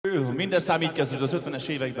Minden szám így kezdődött az 50-es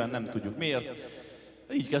években, nem tudjuk miért.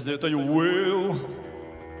 Így kezdődött a jó.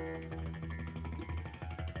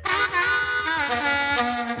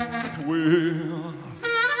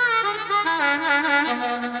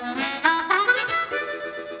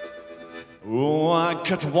 Oh, I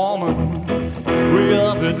got a woman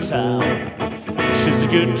real good town. She's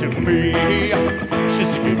good to me.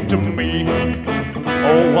 She's good to me.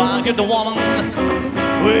 Oh, I got a woman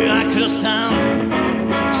real good town.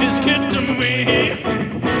 She's good to me.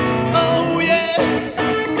 Oh yeah.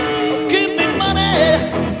 Give me money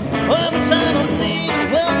every time I need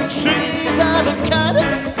it. Well, she's avocado.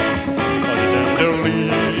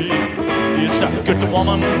 Tenderly, yes, I got a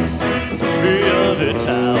woman real good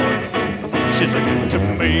town. She's a good to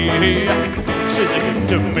me, she's a good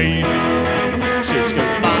to me. She's good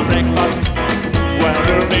for my breakfast, well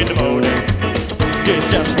early in the morning.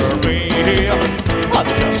 Yes, just for me, not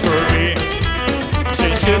just for me.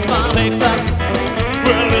 She's good for my breakfast,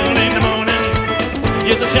 well early in the morning.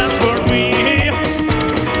 Yes, just for me.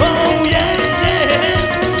 Oh yeah,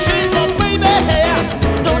 yeah, she's my baby.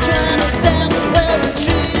 Don't you understand? Well,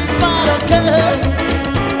 she's my girl.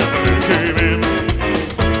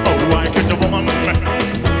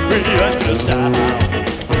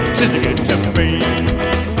 She's good to me.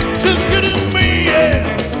 She's good to me, yeah.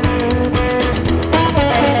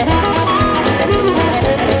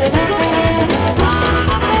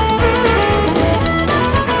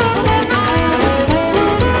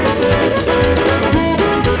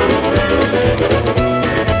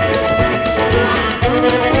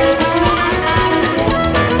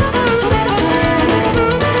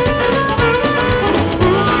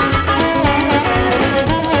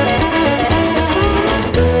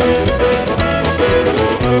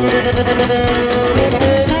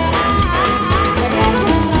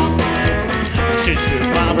 She's good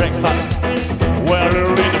for my breakfast, well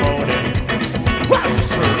early in the morning. Well,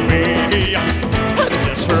 just for me,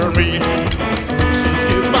 just for me. She's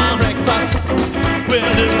good for my breakfast,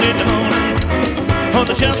 well early in the morning. Oh,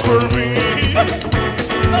 just for me.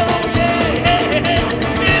 Oh yeah, yeah.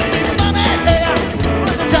 Give me money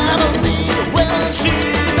all the time I need it. Well,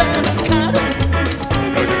 she's avocado.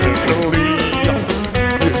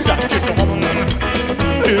 Yes, I get the woman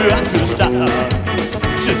I could stop.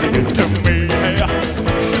 She's good to me.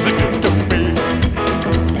 She's good to me.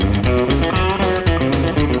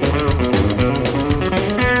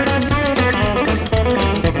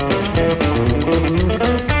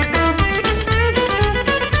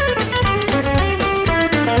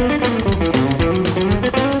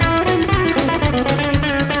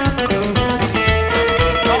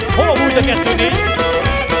 Hol múlt a kettő-négy?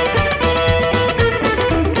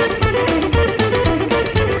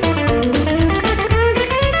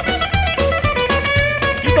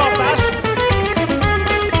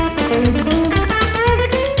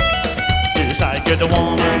 The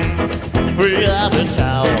woman we have in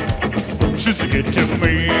town. She's good to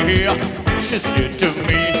me. She's good to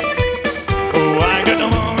me. Oh, I got a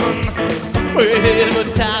woman we have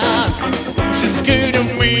in town. She's good to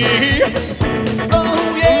me.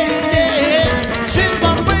 Oh yeah, yeah. She's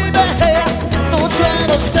my baby. Don't you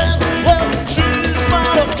understand? Well, she's my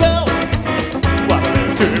girl. While they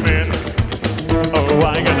came in. Oh,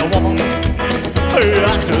 I got a woman we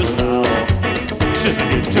have in town. She's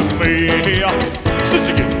good to me. She's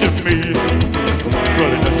good to me.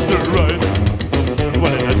 Well, that's alright.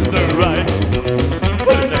 Well, that's alright.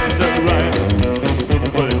 Well, that's alright.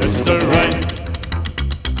 Well, that's alright.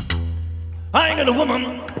 I ain't got a woman.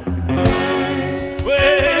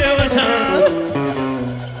 Well, it's her.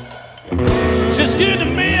 She's good to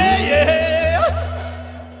me.